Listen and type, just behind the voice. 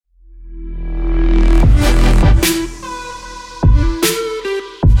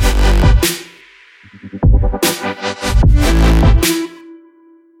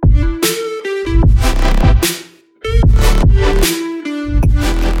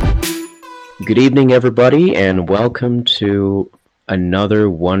Good evening, everybody, and welcome to another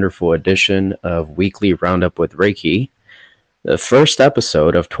wonderful edition of Weekly Roundup with Rekhi, the first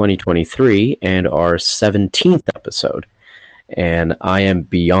episode of 2023 and our 17th episode. And I am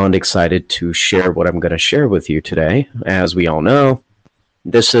beyond excited to share what I'm going to share with you today. As we all know,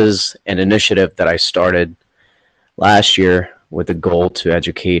 this is an initiative that I started last year with the goal to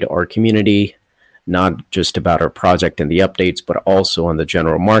educate our community not just about our project and the updates, but also on the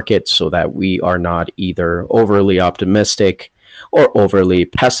general market so that we are not either overly optimistic or overly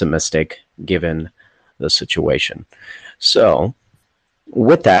pessimistic given the situation. So,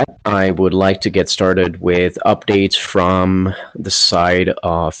 with that, I would like to get started with updates from the side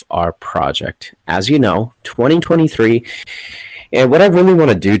of our project. As you know, 2023 and what I really want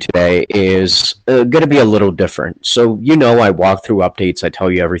to do today is going to be a little different. So, I walk through updates. I tell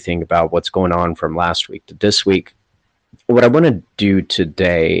you everything about what's going on from last week to this week. What I want to do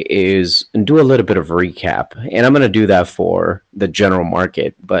today is do a little bit of recap. And I'm going to do that for the general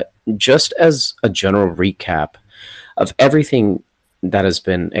market, but just as a general recap of everything that has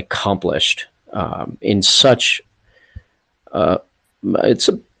been accomplished in such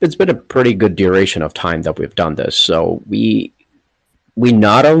it's been a pretty good duration of time that we've done this. So we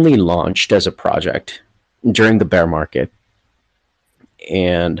not only launched as a project during the bear market,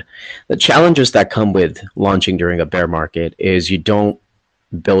 and the challenges that come with launching during a bear market is you don't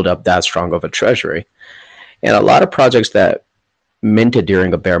build up that strong of a treasury. And a lot of projects that minted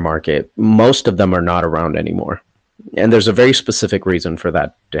during a bear market, most of them are not around anymore. And there's a very specific reason for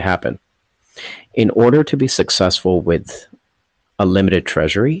that to happen. In order to be successful with a limited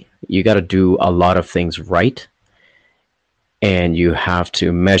treasury, you got to do a lot of things right. And you have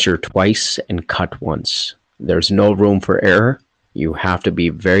to measure twice and cut once. There's no room for error. You have to be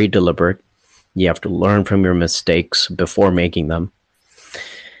very deliberate. You have to learn from your mistakes before making them.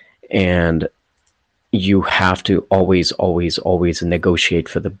 And you have to always, always, always negotiate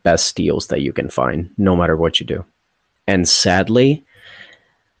for the best deals that you can find, no matter what you do. And sadly,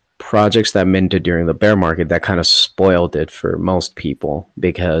 projects that minted during the bear market, that kind of spoiled it for most people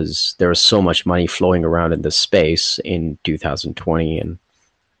because there was so much money flowing around in this space in 2020 and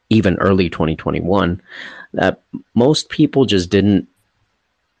even early 2021 that most people just didn't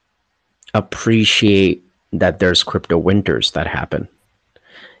appreciate that there's crypto winters that happen.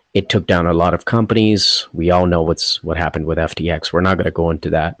 It took down a lot of companies. We all know what happened with FTX. We're not going to go into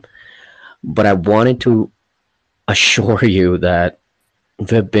that. But I wanted to assure you that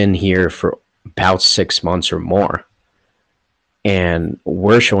we've been here for about 6 months or more, and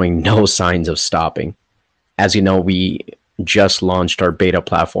we're showing no signs of stopping. As you know, we just launched our beta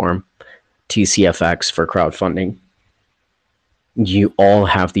platform, TCFX, for crowdfunding. You all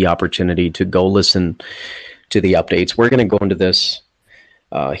have the opportunity to go listen to the updates. We're going to go into this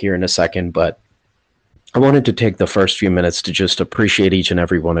here in a second, but I wanted to take the first few minutes to just appreciate each and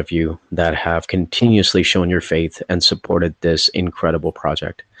every one of you that have continuously shown your faith and supported this incredible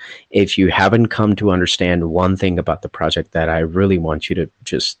project. If you haven't come to understand one thing about the project that I really want you to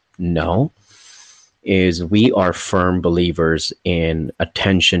just know is we are firm believers in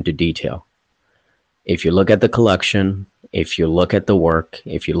attention to detail. If you look at the collection, if you look at the work,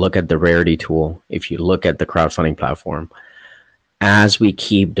 if you look at the rarity tool, if you look at the crowdfunding platform, as we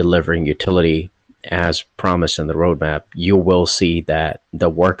keep delivering utility as promised in the roadmap, you will see that the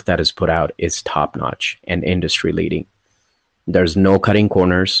work that is put out is top-notch and industry-leading. There's no cutting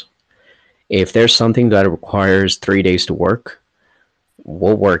corners. If there's something that requires 3 days to work,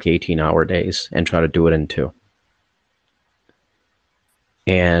 we'll work 18-hour days and try to do it in 2.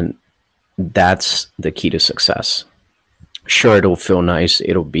 And that's the key to success. Sure, it'll feel nice.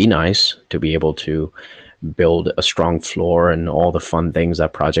 It'll be nice to be able to build a strong floor and all the fun things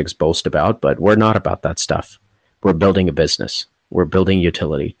that projects boast about, but we're not about that stuff. We're building a business. We're building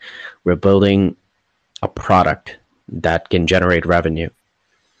utility. We're building a product that can generate revenue.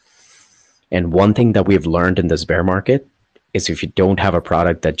 And one thing that we've learned in this bear market is if you don't have a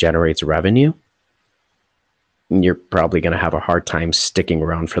product that generates revenue, you're probably going to have a hard time sticking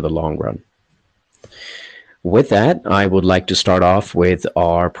around for the long run. With that, I would like to start off with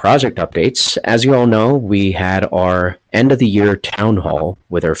our project updates. As you all know, we had our end of the year town hall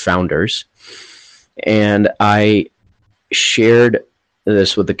with our founders, and I shared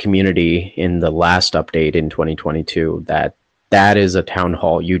this with the community in the last update in 2022 that is a town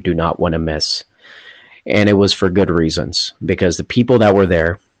hall you do not want to miss. And it was for good reasons, because the people that were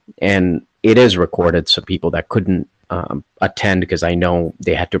there, and it is recorded, so people that couldn't attend, because I know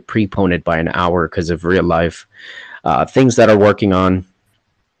they had to prepone it by an hour because of real life things that are working on.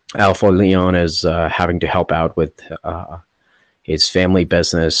 Alpha Leon is having to help out with his family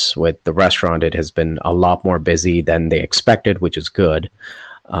business with the restaurant, it has been a lot more busy than they expected, which is good.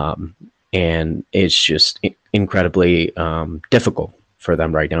 Um, and it's just incredibly difficult for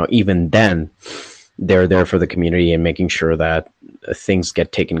them right now. Even then, they're there for the community and making sure that things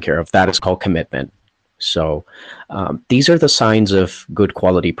get taken care of. That is called commitment. So these are the signs of good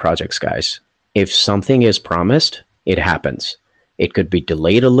quality projects, guys. If something is promised, it happens. It could be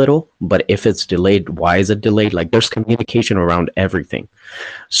delayed a little, but if it's delayed, why is it delayed? Like, there's communication around everything.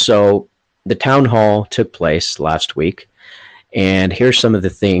 So the town hall took place last week, and here's some of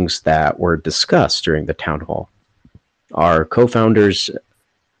the things that were discussed during the town hall. Our co-founders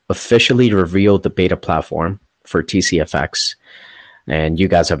officially revealed the beta platform for TCFX, and you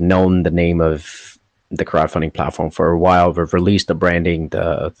guys have known the name of the crowdfunding platform for a while. We've released the branding,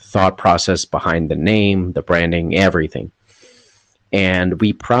 the thought process behind the name, the branding, everything. And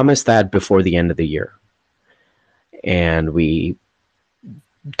we promised that before the end of the year. And we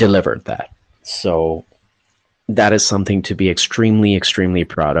delivered that. So that is something to be extremely, extremely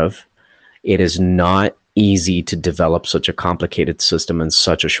proud of. It is not easy to develop such a complicated system in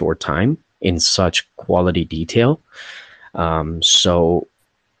such a short time, in such quality detail. So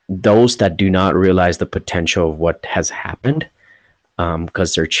those that do not realize the potential of what has happened,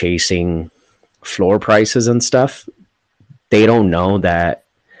 because they're chasing floor prices and stuff, they don't know that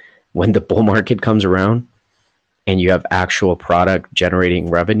when the bull market comes around and you have actual product generating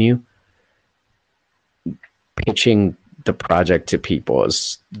revenue, pitching the project to people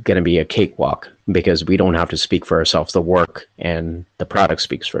is going to be a cakewalk, because we don't have to speak for ourselves. The work and the product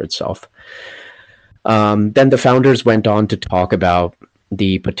speaks for itself. Then the founders went on to talk about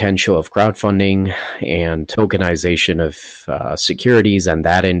the potential of crowdfunding and tokenization of securities and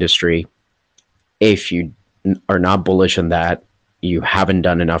that industry. If you are not bullish on that, you haven't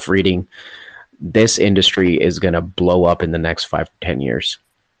done enough reading. This industry is going to blow up in the next 5 to 10 years.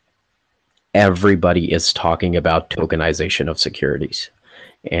 Everybody is talking about tokenization of securities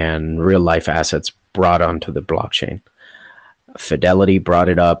and real life assets brought onto the blockchain. Fidelity brought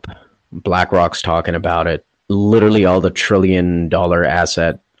it up. BlackRock's talking about it. Literally all the $1 trillion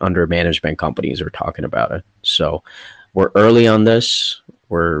asset under management companies are talking about it. So we're early on this.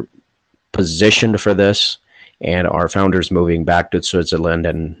 We're positioned for this. And our founders moving back to Switzerland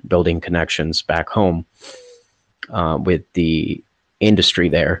and building connections back home with the industry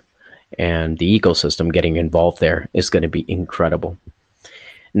there and the ecosystem getting involved there is going to be incredible.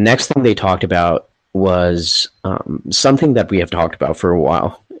 Next thing they talked about was something that we have talked about for a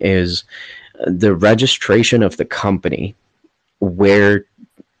while, is the registration of the company where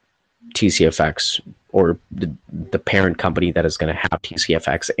TCFX, or the parent company that is going to have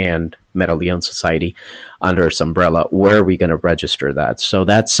TCFX and Metaleon Society under its umbrella, where are we going to register that? So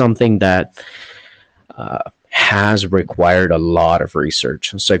that's something that has required a lot of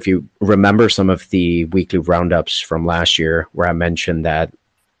research. So if you remember some of the weekly roundups from last year, where I mentioned that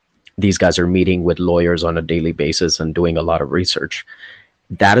these guys are meeting with lawyers on a daily basis and doing a lot of research,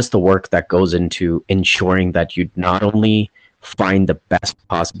 that is the work that goes into ensuring that you not only find the best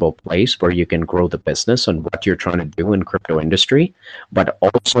possible place where you can grow the business and what you're trying to do in crypto industry, but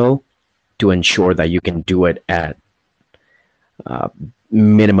also to ensure that you can do it at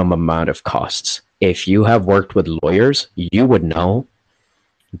minimum amount of costs. If you have worked with lawyers, you would know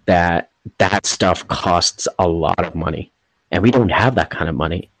that that stuff costs a lot of money, and we don't have that kind of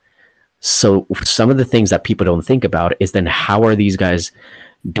money. So some of the things that people don't think about is, then how are these guys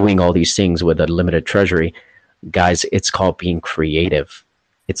doing all these things with a limited treasury? Guys, it's called being creative.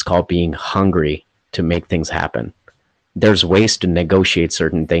 It's called being hungry to make things happen. There's ways to negotiate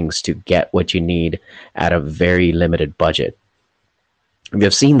certain things to get what you need at a very limited budget. We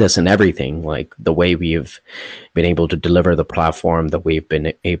have seen this in everything, like the way we've been able to deliver the platform, that we've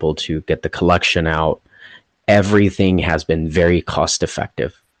been able to get the collection out. Everything has been very cost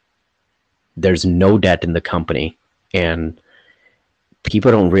effective. There's no debt in the company, and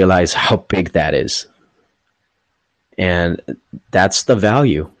people don't realize how big that is. And that's the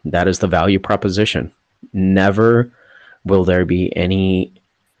value. That is the value proposition. Never will there be any,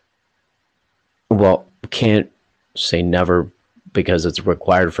 well, can't say never because it's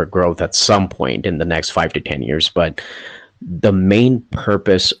required for growth at some point in the next 5 to 10 years. But the main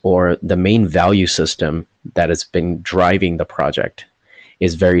purpose or the main value system that has been driving the project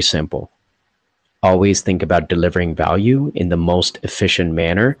is very simple. Always think about delivering value in the most efficient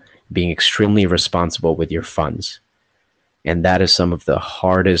manner, being extremely responsible with your funds. And that is some of the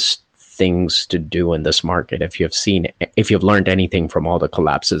hardest things to do in this market. If you've learned anything from all the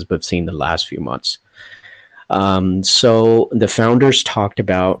collapses we've seen the last few months. So the founders talked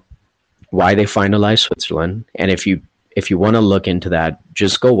about why they finalized Switzerland. And if you if you want to look into that,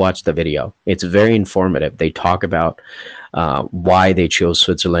 just go watch the video. It's very informative. They talk about why they chose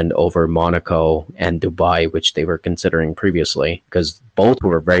Switzerland over Monaco and Dubai, which they were considering previously, because both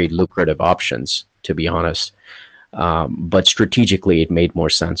were very lucrative options, to be honest. But strategically, it made more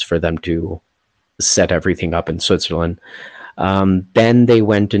sense for them to set everything up in Switzerland. Then they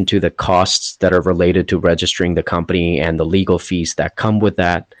went into the costs that are related to registering the company and the legal fees that come with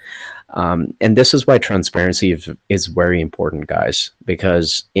that. And this is why transparency is very important, guys,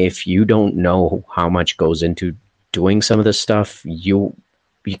 because if you don't know how much goes into doing some of this stuff, you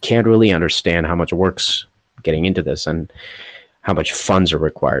can't really understand how much work's getting into this and how much funds are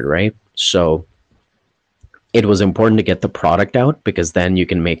required, right? So it was important to get the product out, because then you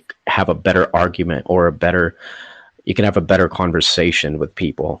can have a better argument, or you can have a better conversation with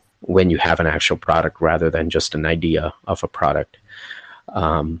people when you have an actual product rather than just an idea of a product.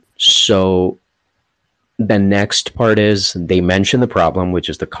 So the next part is they mention the problem, which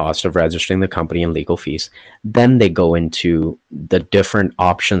is the cost of registering the company and legal fees. Then they go into the different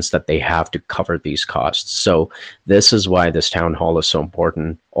options that they have to cover these costs. So this is why this town hall is so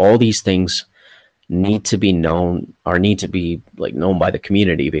important. All these things need to be known, or need to be known by the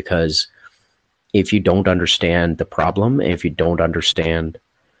community, because if you don't understand the problem, if you don't understand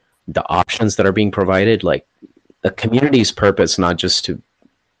the options that are being provided, like the community's purpose, not just to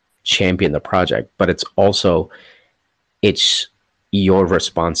champion the project, but it's your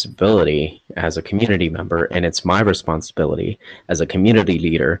responsibility as a community member, and it's my responsibility as a community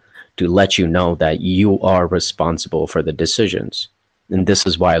leader to let you know that you are responsible for the decisions. And this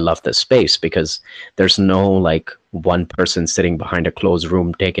is why I love this space, because there's no one person sitting behind a closed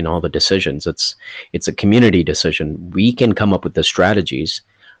room taking all the decisions. It's a community decision. We can come up with the strategies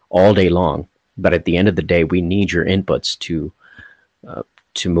all day long, but at the end of the day, we need your inputs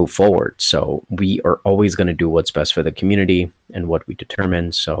to move forward. So we are always going to do what's best for the community and what we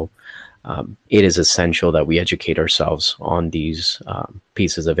determine. So it is essential that we educate ourselves on these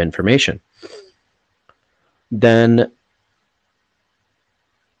pieces of information. Then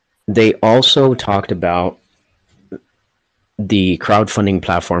they also talked about the crowdfunding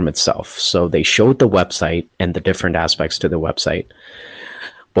platform itself. So they showed the website and the different aspects to the website.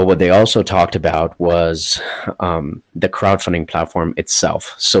 But what they also talked about was the crowdfunding platform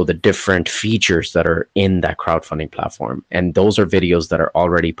itself. So the different features that are in that crowdfunding platform. And those are videos that are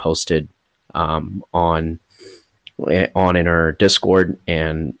already posted on in our Discord.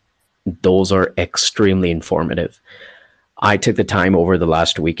 And those are extremely informative. I took the time over the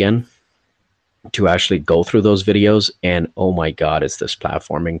last weekend to actually go through those videos, and oh my God, is this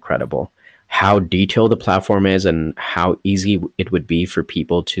platform incredible. How detailed the platform is, and how easy it would be for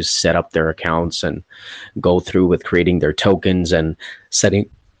people to set up their accounts and go through with creating their tokens and setting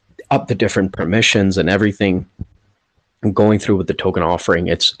up the different permissions and everything, going through with the token offering.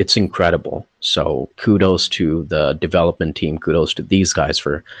 It's incredible. So kudos to the development team. Kudos to these guys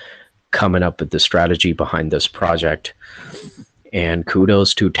for coming up with the strategy behind this project. And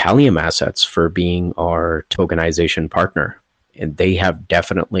kudos to Thallium Assets for being our tokenization partner. And they have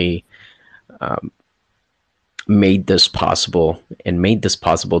definitely made this possible, and made this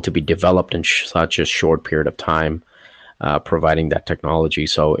possible to be developed in such a short period of time, providing that technology.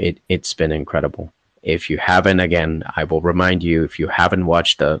 So it's been incredible. If you haven't, again, I will remind you, if you haven't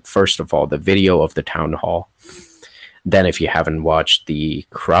watched first of all, the video of the town hall, then if you haven't watched the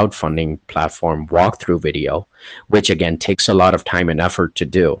crowdfunding platform walkthrough video, which again takes a lot of time and effort to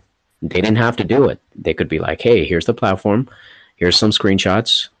do. They didn't have to do it. They could be like, hey, here's the platform, here's some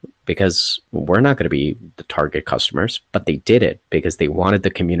screenshots, because we're not going to be the target customers, but they did it because they wanted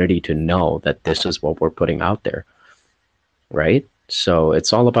the community to know that this is what we're putting out there, right? So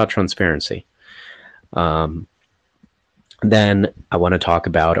it's all about transparency. Then I want to talk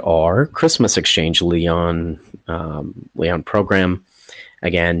about our Christmas exchange Leon program.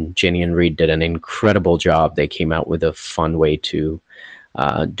 Again, Jenny and Reed did an incredible job. They came out with a fun way to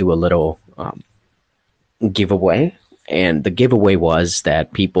do a little giveaway. And the giveaway was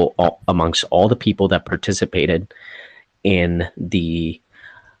that amongst all the people that participated in the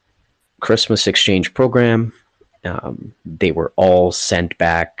Christmas exchange program, they were all sent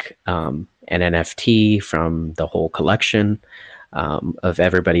back an NFT from the whole collection of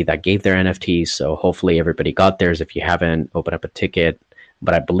everybody that gave their NFTs. So hopefully everybody got theirs. If you haven't, open up a ticket.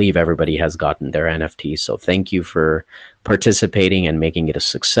 But I believe everybody has gotten their NFTs. So thank you for participating and making it a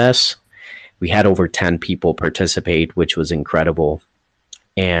success. We had over 10 people participate, which was incredible.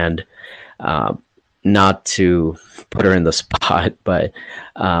 And not to put her in the spot, but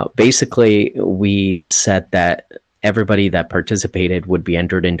basically we said that everybody that participated would be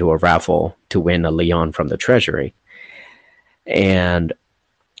entered into a raffle to win a Leon from the treasury. And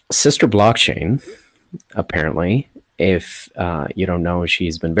Sister Blockchain, apparently, if you don't know,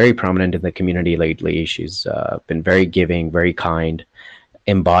 she's been very prominent in the community lately. She's been very giving, very kind,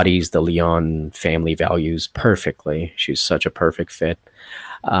 embodies the Leon family values perfectly. She's such a perfect fit.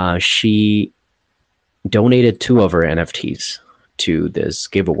 She donated 2 of her NFTs to this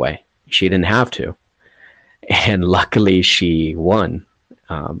giveaway. She didn't have to, and luckily she won.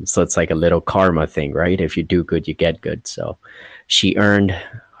 So it's like a little karma thing, right? If you do good, you get good. So she earned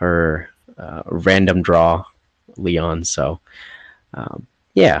her random draw Leon. So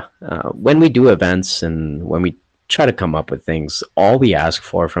yeah, when we do events and when we try to come up with things, all we ask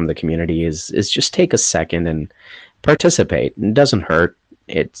for from the community is just take a second and participate. It doesn't hurt.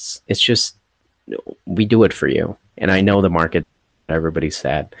 It's just we do it for you. And I know the market, everybody's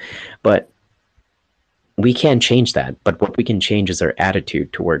sad, but we can't change that. But what we can change is our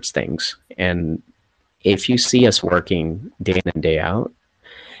attitude towards things. And if you see us working day in and day out,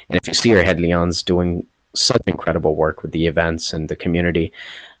 and if you see our head Leons doing such incredible work with the events and the community,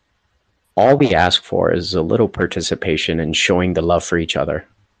 all we ask for is a little participation and showing the love for each other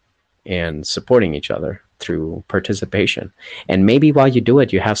and supporting each other through participation. And maybe while you do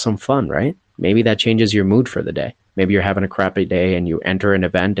it, you have some fun, right? Maybe that changes your mood for the day. Maybe you're having a crappy day and you enter an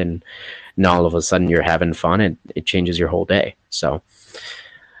event and now all of a sudden you're having fun and it changes your whole day. So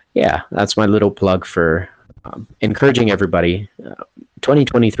yeah, that's my little plug for encouraging everybody.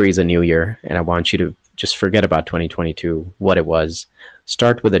 2023 is a new year, and I want you to just forget about 2022, what it was.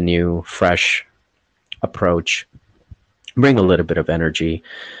 Start with a new, fresh approach. Bring a little bit of energy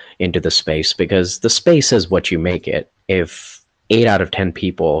into the space, because the space is what you make it. If 8 out of 10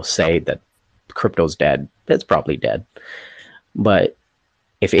 people say that crypto's dead, that's probably dead. But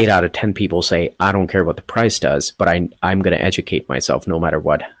if 8 out of 10 people say, I don't care what the price does, but I'm going to educate myself no matter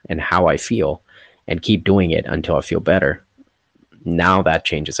what and how I feel and keep doing it until I feel better, now that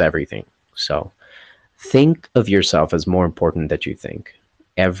changes everything. So think of yourself as more important than you think.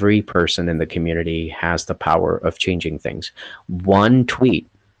 Every person in the community has the power of changing things. One tweet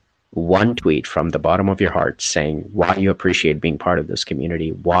from the bottom of your heart saying why you appreciate being part of this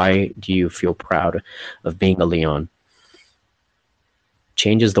community, why do you feel proud of being a Leon,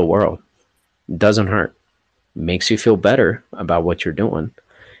 changes the world. Doesn't hurt. Makes you feel better about what you're doing,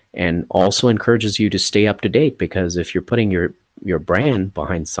 and also encourages you to stay up to date, because if you're putting your brand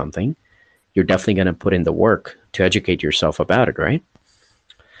behind something, you're definitely going to put in the work to educate yourself about it, right?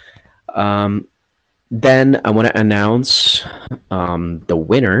 Then I want to announce the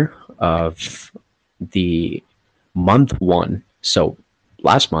winner of the month 1. So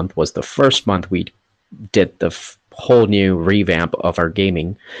last month was the first month we did the whole new revamp of our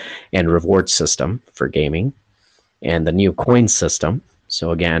gaming and reward system for gaming and the new coin system.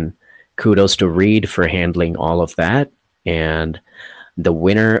 So again, kudos to Reed for handling all of that. And the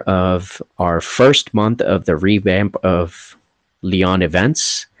winner of our first month of the revamp of Leon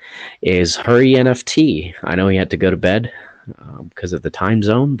events is Hurry NFT. I know he had to go to bed because of the time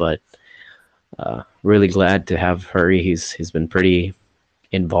zone, but really glad to have Hurry. He's been pretty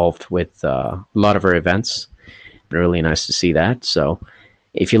involved with a lot of our events. Really nice to see that. So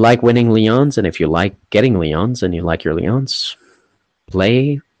if you like winning Leons, and if you like getting Leons, and you like your Leons,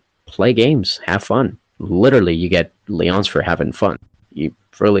 play games, have fun. Literally, you get Leons for having fun. You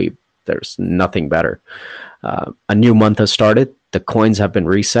really, there's nothing better. A new month has started. The coins have been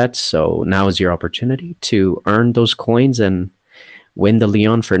reset, so now is your opportunity to earn those coins and win the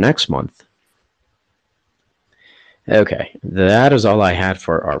Leon for next month. Okay, that is all I had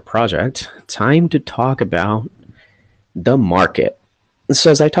for our project. Time to talk about the market.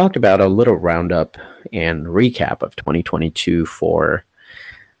 So as I talked about, a little roundup and recap of 2022 for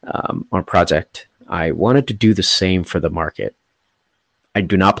our project, I wanted to do the same for the market. I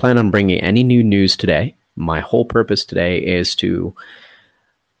do not plan on bringing any new news today. My whole purpose today is to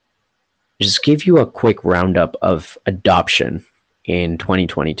just give you a quick roundup of adoption in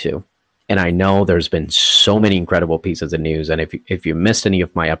 2022. And I know there's been so many incredible pieces of news, and if you missed any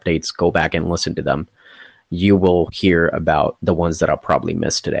of my updates, go back and listen to them. You will hear about the ones that I'll probably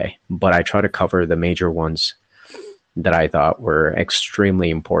miss today. But I try to cover the major ones that I thought were extremely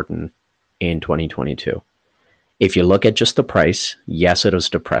important in 2022. If you look at just the price, yes, it is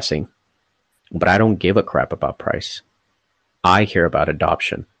depressing, but I don't give a crap about price. I care about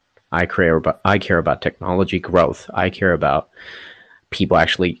adoption. I care about technology growth. I care about people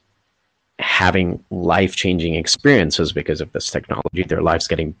actually having life-changing experiences because of this technology, their lives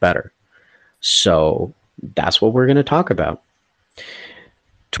getting better. So that's what we're going to talk about.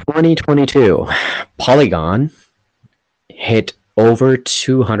 2022, Polygon hit over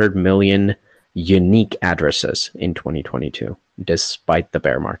 200 million unique addresses in 2022, despite the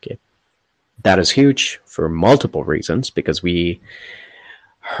bear market. That is huge for multiple reasons, because we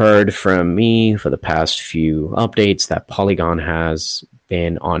heard from me for the past few updates that Polygon has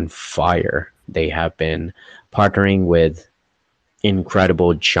been on fire. They have been partnering with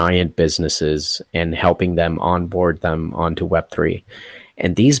incredible giant businesses and helping them onboard them onto Web3.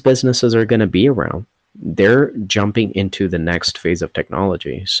 And these businesses are going to be around. They're jumping into the next phase of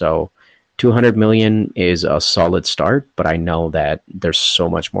technology. So 200 million is a solid start, but I know that there's so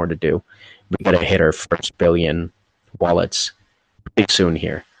much more to do. We got to hit our first billion wallets pretty soon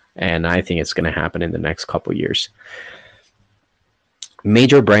here. And I think it's going to happen in the next couple years.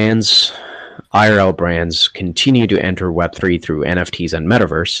 Major brands, IRL brands, continue to enter Web3 through NFTs and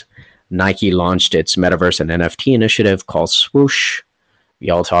Metaverse. Nike launched its Metaverse and NFT initiative called Swoosh. We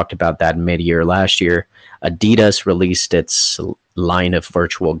all talked about that mid-year last year. Adidas released its line of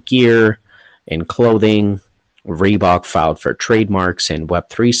virtual gear and clothing. Reebok filed for trademarks in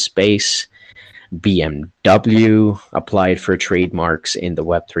Web3 space. BMW applied for trademarks in the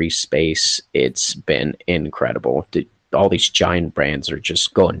Web3 space. It's been incredible. All these giant brands are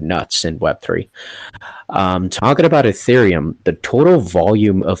just going nuts in Web3. Talking about Ethereum, the total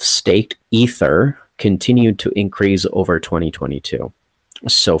volume of staked Ether continued to increase over 2022.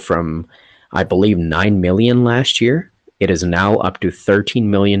 So from, I believe, 9 million last year, it is now up to 13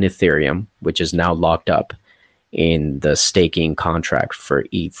 million Ethereum, which is now locked up in the staking contract for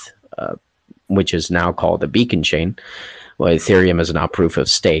ETH, which is now called the Beacon Chain. Well, Ethereum is not proof of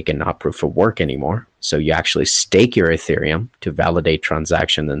stake and not proof of work anymore. So you actually stake your Ethereum to validate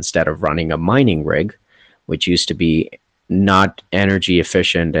transactions instead of running a mining rig, which used to be not energy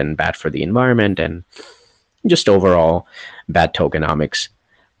efficient and bad for the environment and just overall bad tokenomics.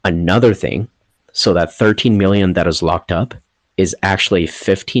 Another thing, so that 13 million that is locked up is actually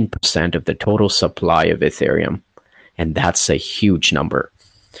 15% of the total supply of Ethereum. And that's a huge number.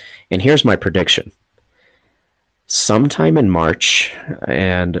 And here's my prediction. Sometime in March,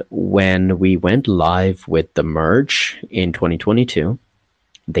 and when we went live with the merge in 2022,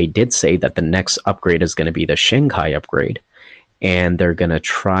 they did say that the next upgrade is going to be the Shanghai upgrade. And they're going to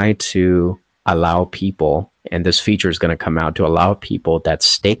try to allow people, and this feature is going to come out to allow people that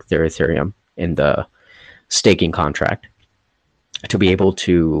stake their Ethereum in the staking contract to be able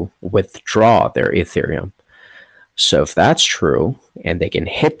to withdraw their Ethereum. So if that's true, and they can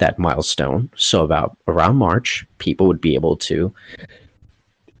hit that milestone, so about around March, people would be able to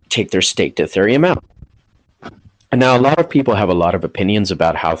take their staked Ethereum out. And now a lot of people have a lot of opinions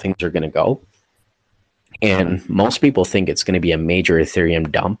about how things are going to go. And most people think it's going to be a major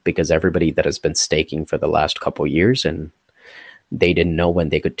Ethereum dump because everybody that has been staking for the last couple of years and they didn't know when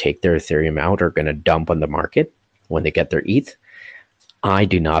they could take their Ethereum out are going to dump on the market when they get their ETH. I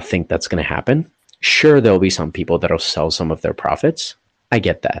do not think that's going to happen. Sure, there'll be some people that'll sell some of their profits. I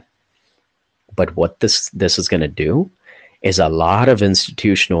get that. But what this is going to do is a lot of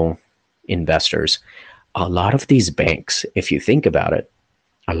institutional investors, a lot of these banks, if you think about it,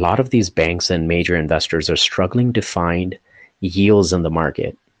 a lot of these banks and major investors are struggling to find yields in the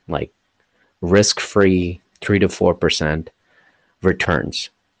market, like risk-free 3 to 4% returns.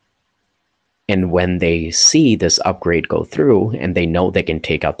 And when they see this upgrade go through and they know they can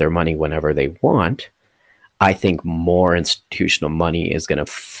take out their money whenever they want, I think more institutional money is going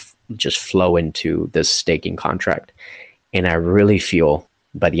to just flow into this staking contract. And I really feel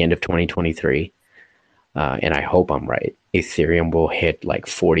by the end of 2023, and I hope I'm right, Ethereum will hit like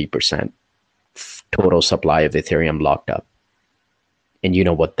 40% total supply of Ethereum locked up. And you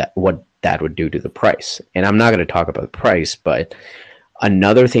know what that would do to the price. And I'm not going to talk about the price, but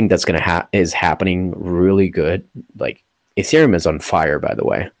another thing that's going to is happening really good. Like Ethereum is on fire, by the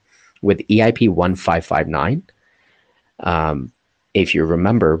way, with EIP 1559. If you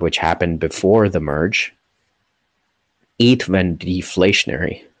remember, which happened before the merge, ETH went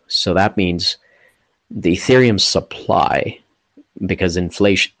deflationary. So that means the Ethereum supply, because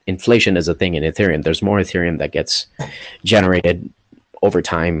inflation is a thing in Ethereum. There's more Ethereum that gets generated over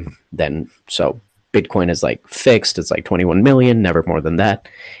time than so. Bitcoin is like fixed. It's like 21 million, never more than that.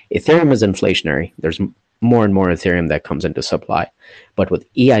 Ethereum is inflationary. There's more and more Ethereum that comes into supply. But with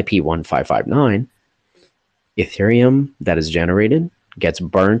EIP 1559, Ethereum that is generated gets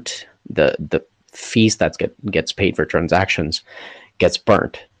burnt. The fees that gets paid for transactions gets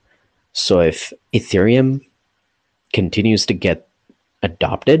burnt. So if Ethereum continues to get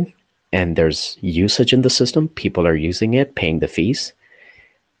adopted and there's usage in the system, people are using it, paying the fees,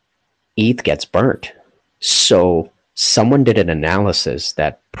 ETH gets burnt. So someone did an analysis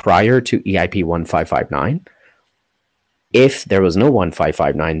that prior to EIP 1559, if there was no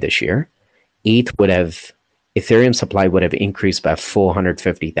 1559 this year, ETH would have, Ethereum supply would have increased by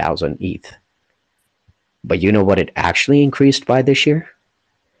 450,000 ETH. But you know what it actually increased by this year?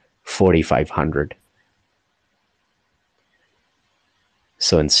 4,500.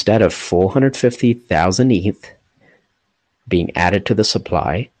 So instead of 450,000 ETH being added to the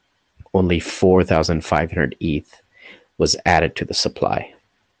supply, only 4,500 ETH was added to the supply.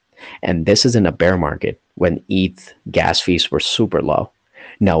 And this is in a bear market when ETH gas fees were super low.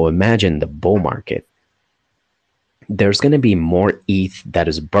 Now imagine the bull market. There's going to be more ETH that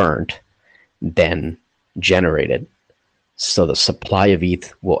is burned than generated. So the supply of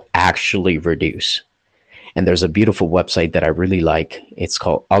ETH will actually reduce. And there's a beautiful website that I really like. It's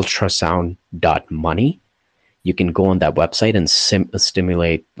called ultrasound.money. You can go on that website and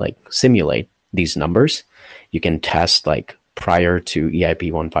simulate these numbers. You can test like prior to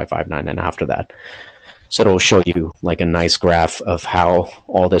EIP 1559 and after that. So it'll show you like a nice graph of how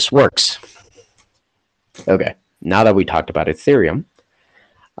all this works. Okay, now that we talked about Ethereum,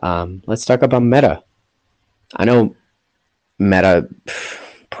 let's talk about Meta. I know Meta,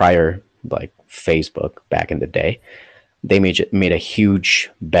 prior, like Facebook back in the day, they made a huge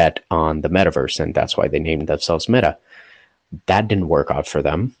bet on the metaverse, and that's why they named themselves Meta. That didn't work out for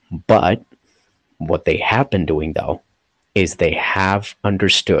them, but what they have been doing, though, is they have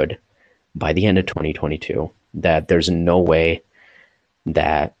understood by the end of 2022 that there's no way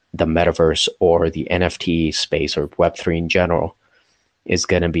that the metaverse or the NFT space or Web3 in general is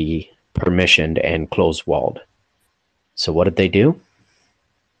going to be permissioned and closed-walled. So what did they do?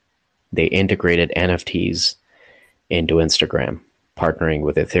 They integrated NFTs into Instagram, partnering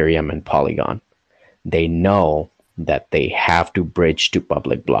with Ethereum and Polygon. They know that they have to bridge to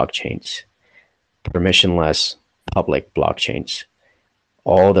public blockchains, permissionless public blockchains.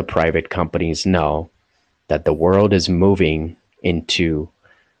 All the private companies know that the world is moving into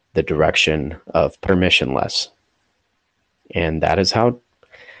the direction of permissionless. And that is how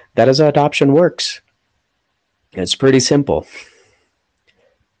adoption works. It's pretty simple.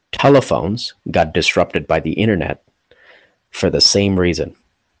 Telephones got disrupted by the internet for the same reason.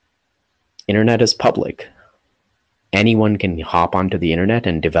 Internet is public. Anyone can hop onto the internet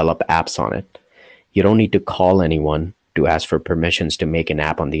and develop apps on it. You don't need to call anyone to ask for permissions to make an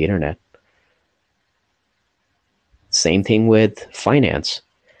app on the internet. Same thing with finance.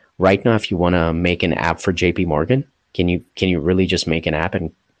 Right now, if you want to make an app for JP Morgan, can you really just make an app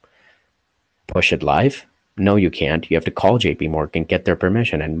and push it live? No, you can't. You have to call JP Morgan, get their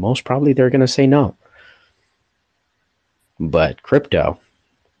permission, and most probably they're going to say no. But crypto,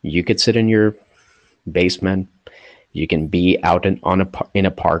 you could sit in your basement, you can be out in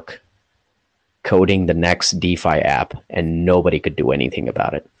a park coding the next DeFi app, and nobody could do anything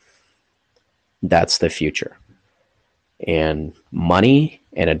about it. That's the future. And money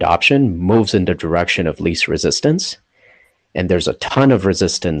and adoption moves in the direction of least resistance. And there's a ton of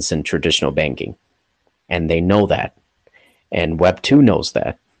resistance in traditional banking. And they know that. And Web2 knows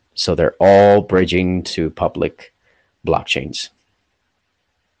that. So they're all bridging to public blockchains.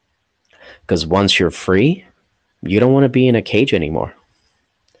 Because once you're free, you don't want to be in a cage anymore.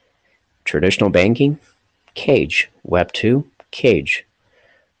 Traditional banking, cage. Web2, cage.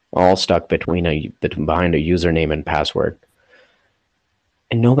 All stuck behind a username and password.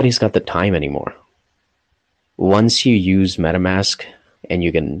 And nobody's got the time anymore. Once you use MetaMask and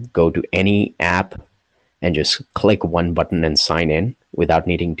you can go to any app and just click one button and sign in without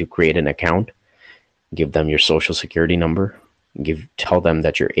needing to create an account, give them your social security number, tell them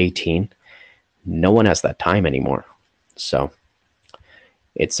that you're 18. No one has that time anymore. So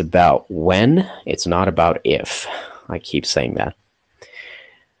it's about when, it's not about if. I keep saying that.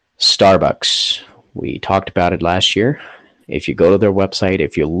 Starbucks, we talked about it last year. If you go to their website,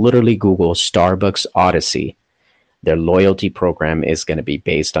 if you literally Google Starbucks Odyssey, their loyalty program is going to be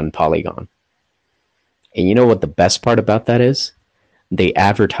based on Polygon. And you know what the best part about that is? They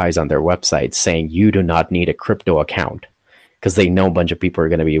advertise on their website saying you do not need a crypto account, because they know a bunch of people are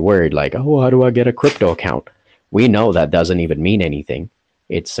going to be worried like, oh, how do I get a crypto account? We know that doesn't even mean anything.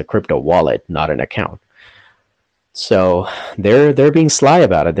 It's a crypto wallet, not an account. So they're being sly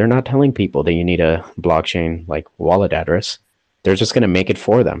about it. They're not telling people that you need a blockchain like wallet address. They're just going to make it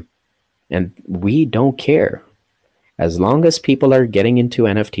for them. And we don't care. As long as people are getting into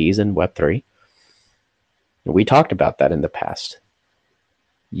NFTs and Web3, we talked about that in the past.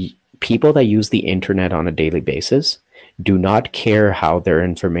 People that use the internet on a daily basis do not care how their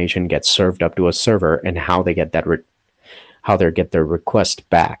information gets served up to a server and how they get their request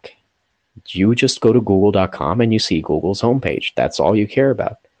back. You just go to google.com and you see Google's homepage. That's all you care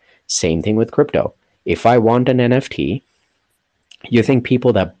about. Same thing with crypto. If I want an NFT, you think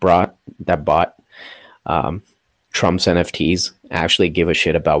people that that bought um, Trump's NFTs actually give a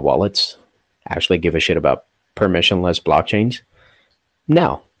shit about wallets, actually give a shit about permissionless blockchains?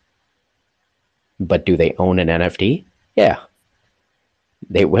 No. But do they own an NFT? Yeah.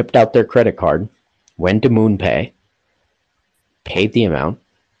 They whipped out their credit card, went to MoonPay, paid the amount,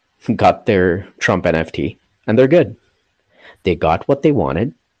 got their Trump NFT, and they're good. They got what they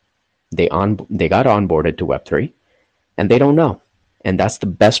wanted. They got onboarded to Web3, and they don't know. And that's the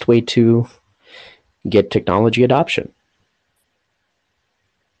best way to get technology adoption.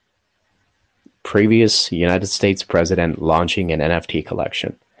 Previous United States president launching an NFT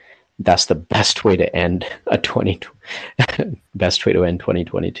collection. That's the best way to end best way to end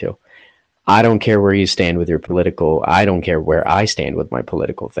 2022. I don't care where you stand with your political. I don't care where I stand with my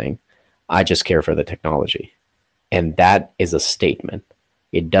political thing. I just care for the technology. And that is a statement.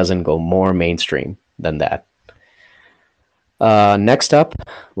 It doesn't go more mainstream than that. Next up,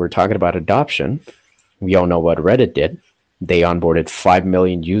 we're talking about adoption. We all know what Reddit did. They onboarded 5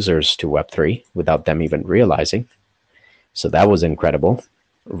 million users to Web3 without them even realizing. So that was incredible.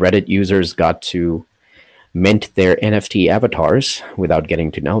 Reddit users got to mint their NFT avatars without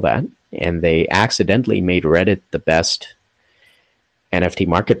getting to know that. And they accidentally made Reddit the best NFT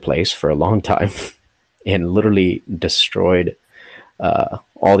marketplace for a long time and literally destroyed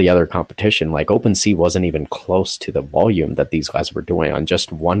all the other competition. Like OpenSea wasn't even close to the volume that these guys were doing on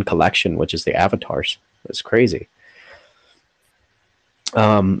just one collection, which is the avatars. It's crazy.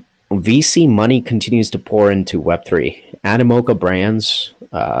 VC money continues to pour into Web3. Animoca Brands,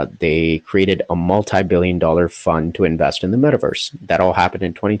 they created a multi-billion-dollar fund to invest in the metaverse. That all happened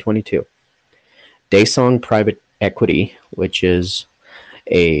in 2022. Daesung Private Equity, which is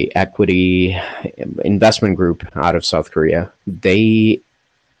a equity investment group out of South Korea, they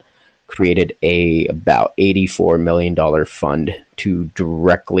created a about $84 million fund to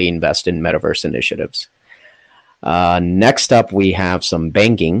directly invest in metaverse initiatives. Next up, we have some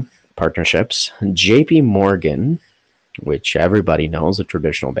banking partnerships. JP Morgan, which everybody knows, a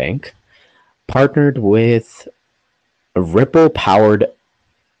traditional bank, partnered with a Ripple-powered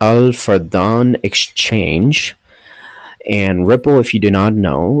Al-Fardan exchange. And Ripple, if you do not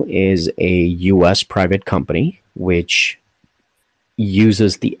know, is a US private company which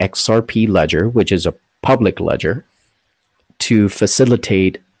uses the XRP ledger, which is a public ledger, to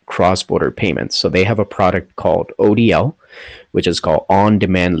facilitate cross-border payments. So they have a product called ODL, which is called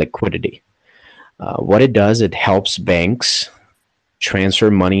on-demand liquidity. What it does, it helps banks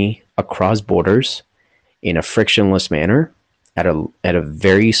transfer money across borders in a frictionless manner at a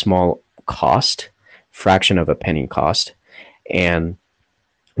very small cost, fraction of a penny cost, and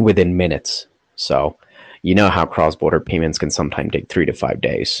within minutes. So you know how cross-border payments can sometimes take 3 to 5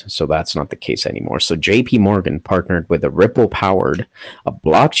 days. So that's not the case anymore. So JP Morgan partnered with a a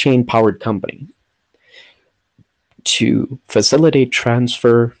blockchain-powered company to facilitate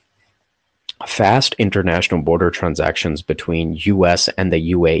transfer fast international border transactions between US and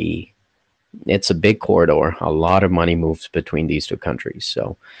the UAE. It's a big corridor. A lot of money moves between these two countries.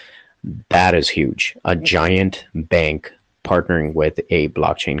 So that is huge. A giant bank partnering with a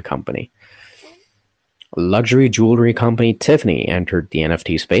blockchain company. Luxury jewelry company Tiffany entered the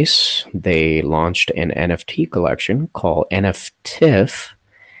NFT space. They launched an NFT collection called NFTIF.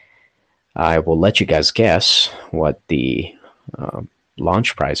 I will let you guys guess what the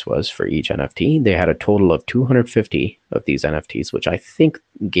launch price was for each NFT. They had a total of 250 of these NFTs, which I think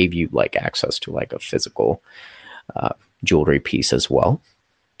gave you like access to like a physical jewelry piece as well.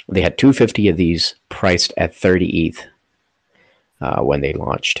 They had 250 of these priced at 30 ETH when they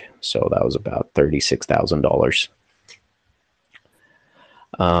launched. So that was about $36,000.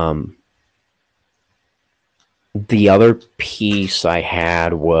 The other piece I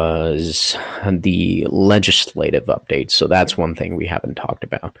had was the legislative updates. So that's one thing we haven't talked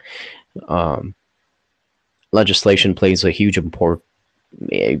about. Legislation plays a huge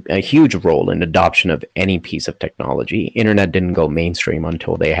role in adoption of any piece of technology. Internet didn't go mainstream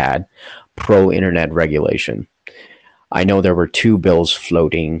until they had pro-internet regulation. I know there were 2 bills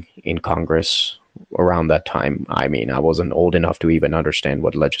floating in Congress around that time. I mean, I wasn't old enough to even understand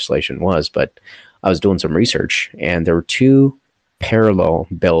what legislation was, but I was doing some research, and there were 2 parallel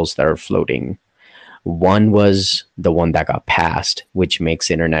bills that are floating. One was the one that got passed, which makes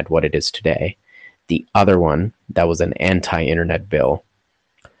internet what it is today. The other one, that was an anti-internet bill,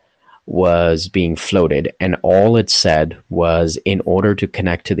 was being floated, and all it said was in order to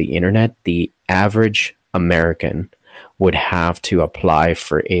connect to the internet, the average American would have to apply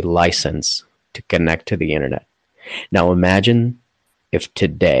for a license to connect to the internet. Now imagine if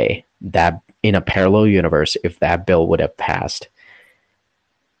today, that in a parallel universe, if that bill would have passed,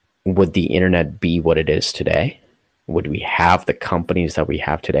 would the internet be what it is today? Would we have the companies that we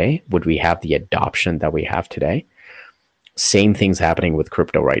have today? Would we have the adoption that we have today? Same thing's happening with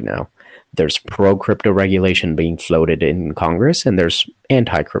crypto right now. There's pro crypto regulation being floated in Congress, and there's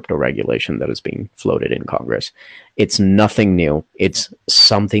anti crypto regulation that is being floated in Congress. It's nothing new. It's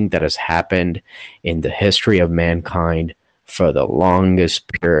something that has happened in the history of mankind for the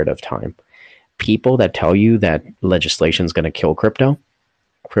longest period of time. People that tell you that legislation is going to kill crypto,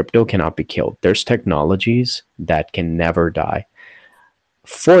 crypto cannot be killed. There's technologies that can never die.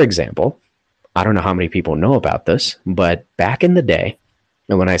 For example, I don't know how many people know about this, but back in the day,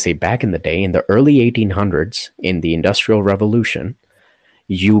 and when I say back in the day, in the early 1800s, in the Industrial Revolution,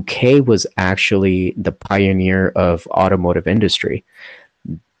 UK was actually the pioneer of automotive industry.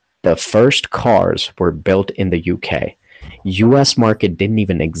 The first cars were built in the UK. US market didn't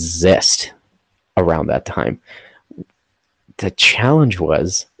even exist around that time. The challenge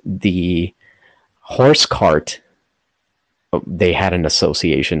was the horse cart. They had an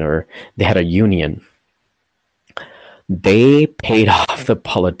association, or they had a union. They paid off the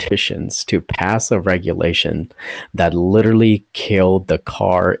politicians to pass a regulation that literally killed the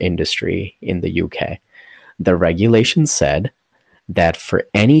car industry in the UK. The regulation said that for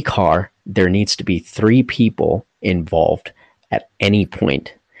any car, there needs to be 3 people involved at any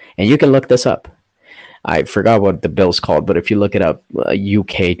point. And you can look this up. I forgot what the bill's called, but if you look it up,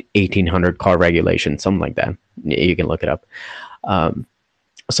 UK 1800 car regulation, something like that, you can look it up.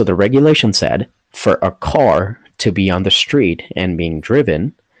 So the regulation said for a car to be on the street and being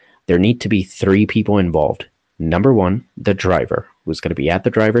driven, there need to be 3 people involved. Number 1, the driver, who's going to be at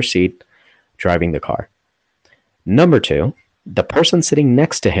the driver's seat driving the car. Number 2, the person sitting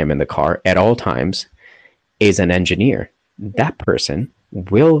next to him in the car at all times is an engineer. That person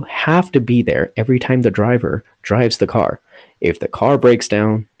will have to be there every time the driver drives the car. If the car breaks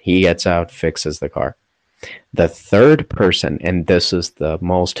down, he gets out, fixes the car. The third person, and this is the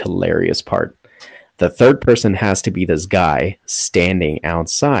most hilarious part, the third person has to be this guy standing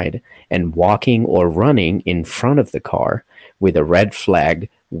outside and walking or running in front of the car with a red flag,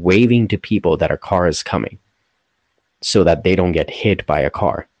 waving to people that a car is coming so that they don't get hit by a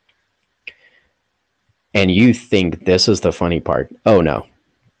car. And you think this is the funny part. Oh no.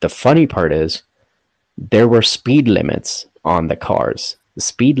 The funny part is there were speed limits on the cars. The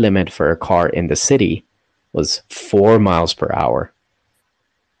speed limit for a car in the city was 4 miles per hour.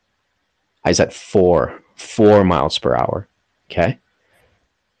 I said 4 miles per hour. Okay.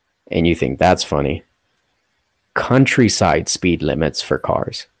 And you think that's funny. Countryside speed limits for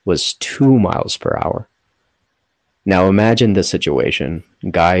cars was 2 miles per hour. Now imagine the situation.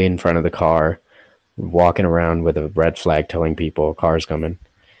 Guy in front of the car, walking around with a red flag telling people a car's coming.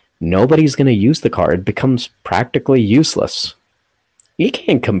 Nobody's going to use the car. It becomes practically useless. You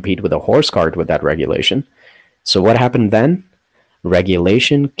can't compete with a horse cart with that regulation. So what happened then?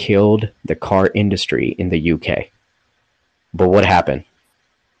 Regulation killed the car industry in the UK. But what happened?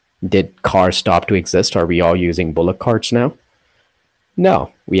 Did cars stop to exist? Are we all using bullock carts now?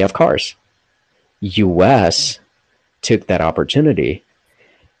 No, we have cars. US took that opportunity,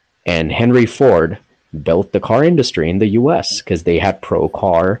 and Henry Ford built the car industry in the US because they had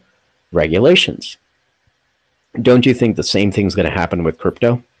pro-car regulations. Don't you think the same thing's going to happen with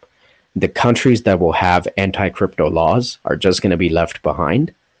crypto? The countries that will have anti-crypto laws are just going to be left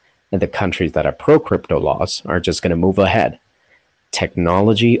behind, and the countries that have pro-crypto laws are just going to move ahead.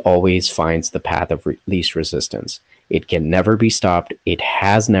 Technology always finds the path of least resistance. It can never be stopped. It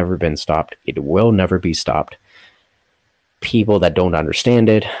has never been stopped. It will never be stopped. People that don't understand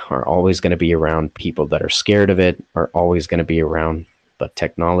it are always going to be around. People that are scared of it are always going to be around. But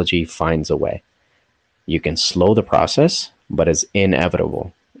technology finds a way. You can slow the process, but it's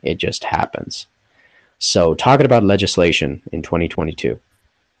inevitable. It just happens. So talking about legislation in 2022,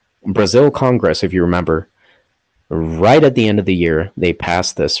 Brazil Congress, if you remember, right at the end of the year, they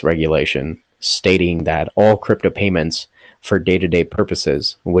passed this regulation stating that all crypto payments for day-to-day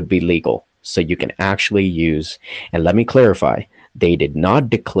purposes would be legal. So you can actually use, and let me clarify, they did not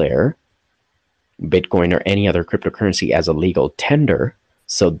declare Bitcoin or any other cryptocurrency as a legal tender,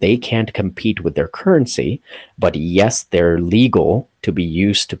 so they can't compete with their currency, but yes, they're legal to be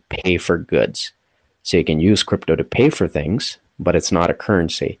used to pay for goods. So you can use crypto to pay for things, but it's not a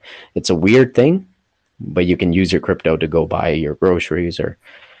currency. It's a weird thing, but you can use your crypto to go buy your groceries or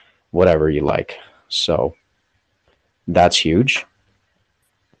whatever you like. So that's huge.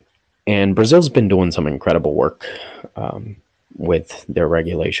 And Brazil's been doing some incredible work with their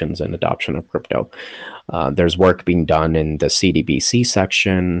regulations and adoption of crypto. There's work being done in the CDBC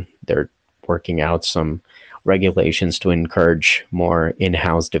section. They're working out some regulations to encourage more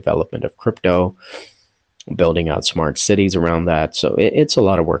in-house development of crypto, building out smart cities around that. So it's a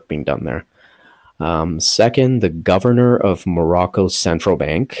lot of work being done there. Second, the governor of Morocco's central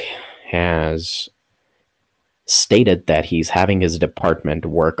bank has stated that he's having his department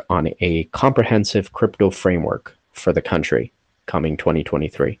work on a comprehensive crypto framework for the country coming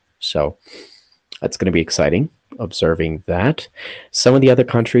 2023. So that's going to be exciting, observing that. Some of the other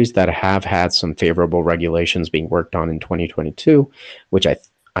countries that have had some favorable regulations being worked on in 2022, which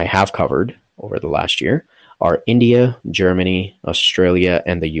I have covered over the last year, are India, Germany, Australia,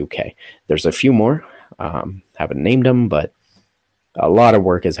 and the UK. There's a few more. Haven't named them, but a lot of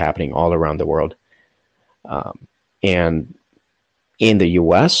work is happening all around the world. And in the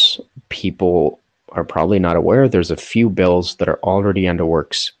US, people are probably not aware, there's a few bills that are already under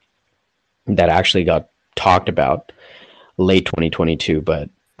works that actually got talked about late 2022, but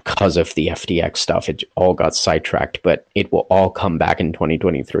because of the FTX stuff, it all got sidetracked, but it will all come back in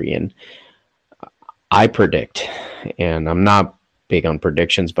 2023. And I predict, and I'm not big on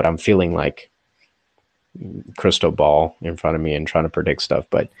predictions, but I'm feeling like crystal ball in front of me and trying to predict stuff,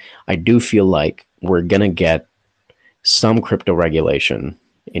 but I do feel like we're going to get some crypto regulation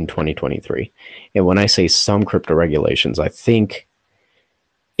in 2023. And when I say some crypto regulations, I think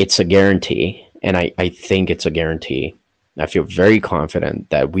it's a guarantee. And I think it's a guarantee. I feel very confident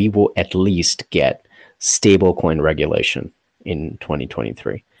that we will at least get stablecoin regulation in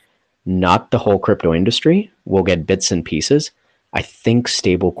 2023. Not the whole crypto industry. We'll get bits and pieces. I think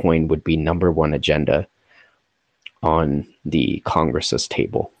stablecoin would be number one agenda on the Congress's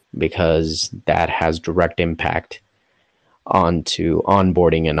table, because that has direct impact onto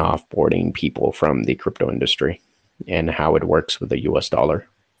onboarding and offboarding people from the crypto industry and how it works with the US dollar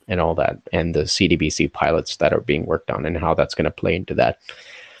and all that, and the CDBC pilots that are being worked on and how that's going to play into that.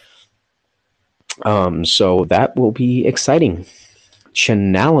 So that will be exciting.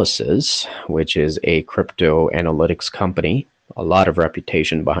 Chainalysis, which is a crypto analytics company, a lot of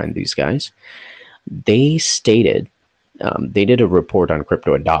reputation behind these guys, they stated, they did a report on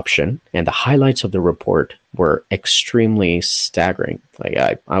crypto adoption, and the highlights of the report were extremely staggering.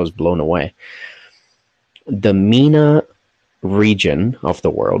 Like I was blown away. The MENA region of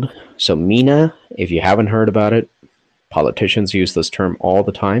the world. So MENA, if you haven't heard about it, politicians use this term all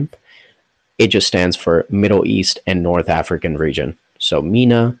the time. It just stands for Middle East and North African region. So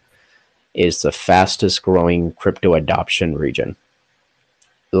MENA is the fastest growing crypto adoption region.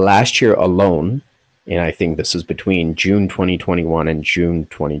 Last year alone, and I think this is between June 2021 and June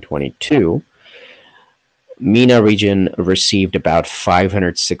 2022, MENA region received about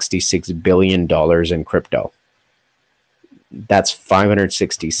 $566 billion in crypto. That's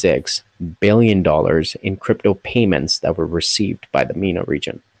 $566 billion in crypto payments that were received by the MENA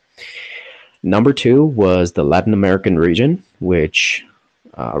region. Number two was the Latin American region, which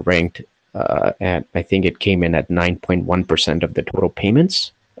ranked at, I think it came in at 9.1% of the total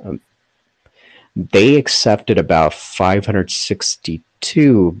payments. They accepted about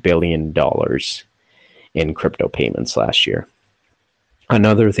 $562 billion in crypto payments last year.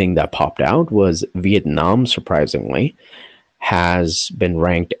 Another thing that popped out was Vietnam, surprisingly, has been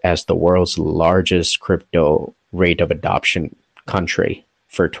ranked as the world's largest crypto rate of adoption country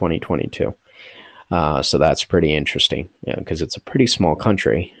for 2022. So that's pretty interesting, because it's a pretty small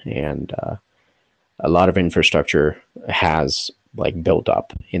country, and a lot of infrastructure has built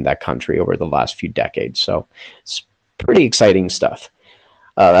up in that country over the last few decades. So it's pretty exciting stuff.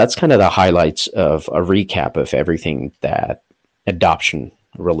 That's kind of the highlights of a recap of everything that adoption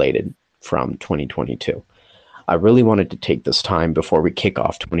related from 2022. I really wanted to take this time before we kick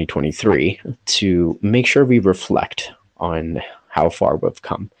off 2023 to make sure we reflect on how far we've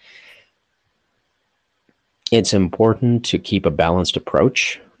come. It's important to keep a balanced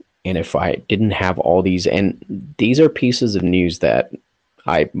approach. And if I didn't have all these, and these are pieces of news that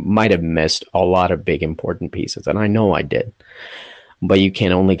I might have missed a lot of big important pieces, and I know I did, but you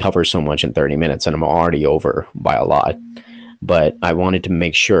can only cover so much in 30 minutes, and I'm already over by a lot. But I wanted to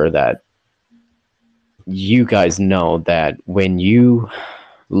make sure that you guys know that when you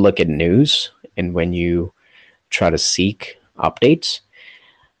look at news and when you try to seek updates,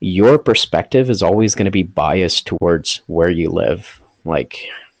 your perspective is always going to be biased towards where you live. Like,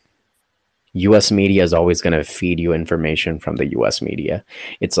 US media is always going to feed you information from the US media.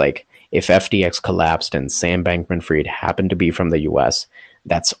 It's like, if FTX collapsed and Sam Bankman-Fried happened to be from the US,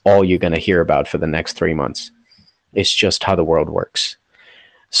 that's all you're going to hear about for the next 3 months. It's just how the world works.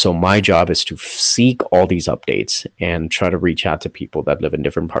 So my job is to seek all these updates and try to reach out to people that live in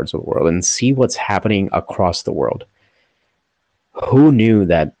different parts of the world and see what's happening across the world. Who knew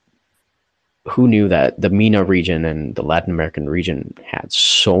that Who knew that the MENA region and the Latin American region had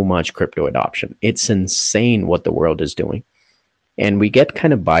so much crypto adoption? It's insane what the world is doing. And we get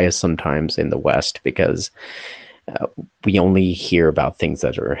kind of biased sometimes in the West because uh, we only hear about things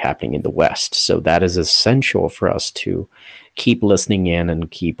that are happening in the West. So that is essential for us to keep listening in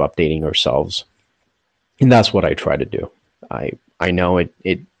and keep updating ourselves. And that's what I try to do. I know it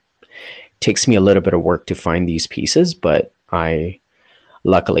takes me a little bit of work to find these pieces, but I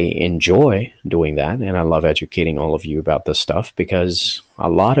luckily enjoy doing that. And I love educating all of you about this stuff because a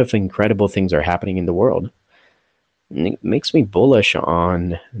lot of incredible things are happening in the world. And it makes me bullish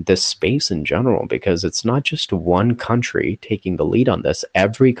on this space in general because it's not just one country taking the lead on this.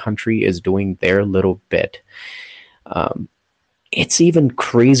 Every country is doing their little bit. Um, it's even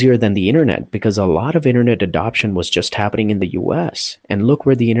crazier than the internet because a lot of internet adoption was just happening in the US. And look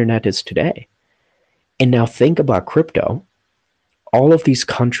where the internet is today. And now think about crypto. All of these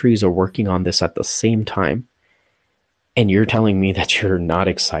countries are working on this at the same time. And you're telling me that you're not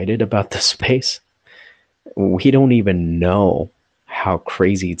excited about this space? We don't even know how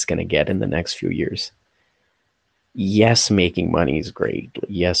crazy it's going to get in the next few years. Yes, making money is great.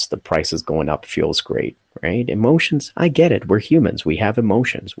 Yes, the price is going up feels great, right? Emotions, I get it. We're humans. We have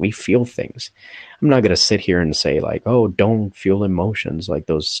emotions. We feel things. I'm not going to sit here and say, like, oh, don't feel emotions like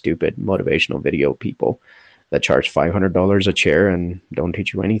those stupid motivational video people that charge $500 a chair and don't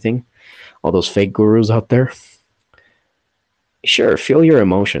teach you anything. All those fake gurus out there. Sure, feel your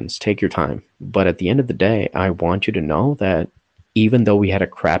emotions, take your time. But at the end of the day, I want you to know that even though we had a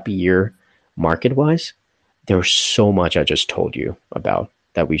crappy year market wise, there's so much I just told you about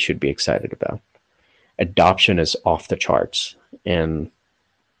that we should be excited about. Adoption is off the charts. And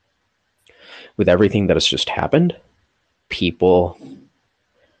with everything that has just happened, people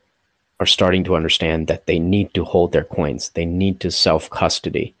are starting to understand that they need to hold their coins. They need to self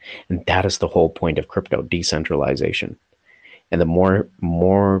custody. And that is the whole point of crypto decentralization. And the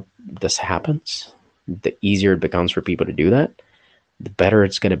more this happens, the easier it becomes for people to do that, the better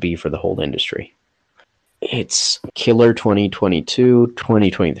it's going to be for the whole industry. It's killer 2022.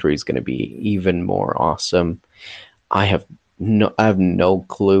 2023 is going to be even more awesome. I have no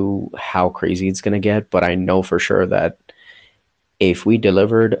clue how crazy it's going to get, but I know for sure that if we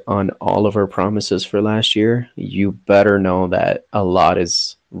delivered on all of our promises for last year, you better know that a lot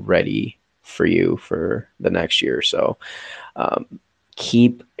is ready for you for the next year. So um,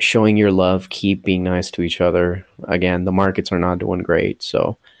 keep showing your love, keep being nice to each other. Again, the markets are not doing great.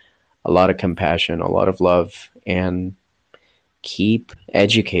 So a lot of compassion, a lot of love, and keep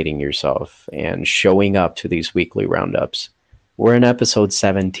educating yourself and showing up to these weekly roundups. We're in episode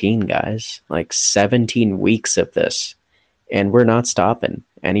 17, guys, like 17 weeks of this, and we're not stopping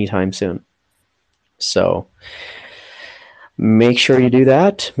anytime soon. So make sure you do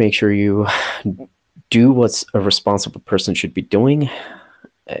that. Make sure you do what a responsible person should be doing.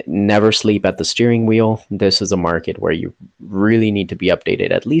 Never sleep at the steering wheel. This is a market where you really need to be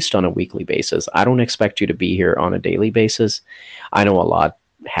updated at least on a weekly basis. I don't expect you to be here on a daily basis. I know a lot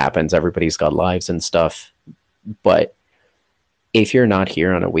happens. Everybody's got lives and stuff. But if you're not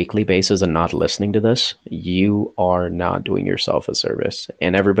here on a weekly basis and not listening to this, you are not doing yourself a service.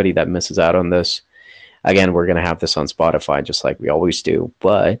 And everybody that misses out on this, again, we're going to have this on Spotify just like we always do.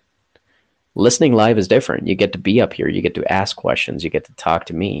 But listening live is different. You get to be up here. You get to ask questions. You get to talk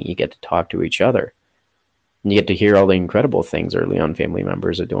to me. You get to talk to each other. And you get to hear all the incredible things our Leon family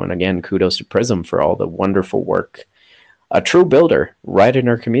members are doing. Again, kudos to Prism for all the wonderful work. A true builder right in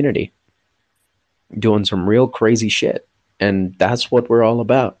our community, doing some real crazy shit. And that's what we're all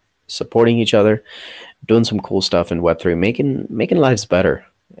about. Supporting each other, doing some cool stuff in Web3, making lives better.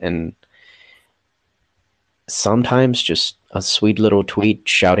 And sometimes just a sweet little tweet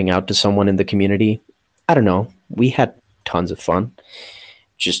shouting out to someone in the community. I don't know. We had tons of fun.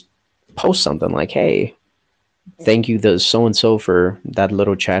 Just post something like, hey, thank you to so and so for that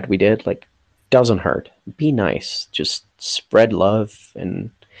little chat we did. Like, doesn't hurt. Be nice. Just spread love. And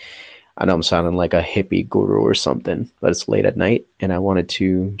I know I'm sounding like a hippie guru or something, but it's late at night and I wanted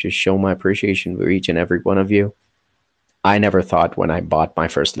to just show my appreciation for each and every one of you. I never thought when I bought my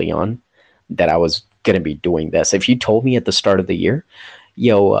first Leon that I was going to be doing this. If you told me at the start of the year,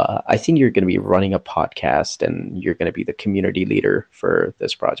 yo, I think you're going to be running a podcast and you're going to be the community leader for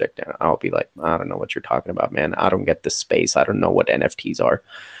this project, and I'll be like, I don't know what you're talking about, man. I don't get this space. I don't know what NFTs are.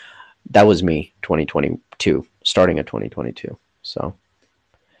 That was me, 2022, starting at 2022. So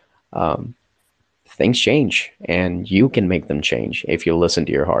um, things change, and you can make them change if you listen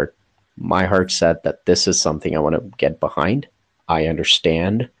to your heart. My heart said that this is something I want to get behind. I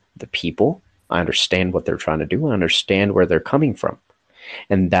understand the people. I understand what they're trying to do. I understand where they're coming from.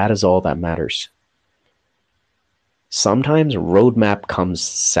 And that is all that matters. Sometimes roadmap comes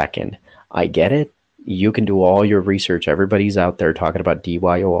second. I get it. You can do all your research. Everybody's out there talking about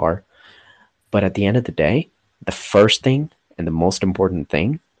DYOR. But at the end of the day, the first thing and the most important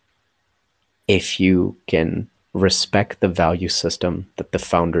thing, if you can respect the value system that the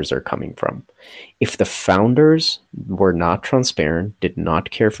founders are coming from. If the founders were not transparent, did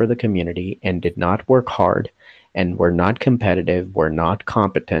not care for the community, and did not work hard, and were not competitive, were not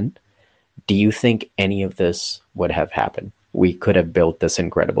competent, do you think any of this would have happened? We could have built this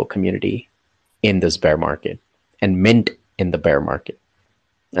incredible community in this bear market and mint in the bear market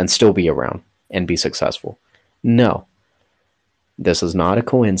and still be around and be successful. No, this is not a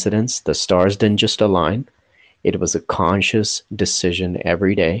coincidence. The stars didn't just align. It was a conscious decision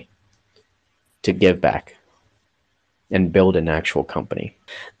every day to give back and build an actual company.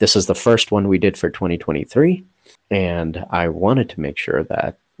 This is the first one we did for 2023, and I wanted to make sure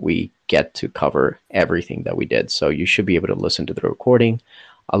that we get to cover everything that we did. So you should be able to listen to the recording.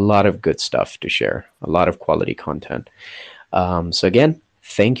 A lot of good stuff to share, a lot of quality content. So again,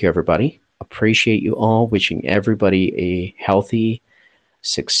 thank you, everybody. Appreciate you all. Wishing everybody a healthy,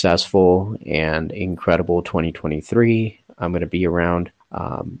 successful, and incredible 2023. I'm going to be around.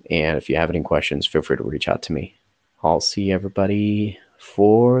 And if you have any questions, feel free to reach out to me. I'll see everybody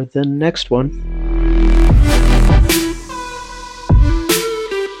for the next one.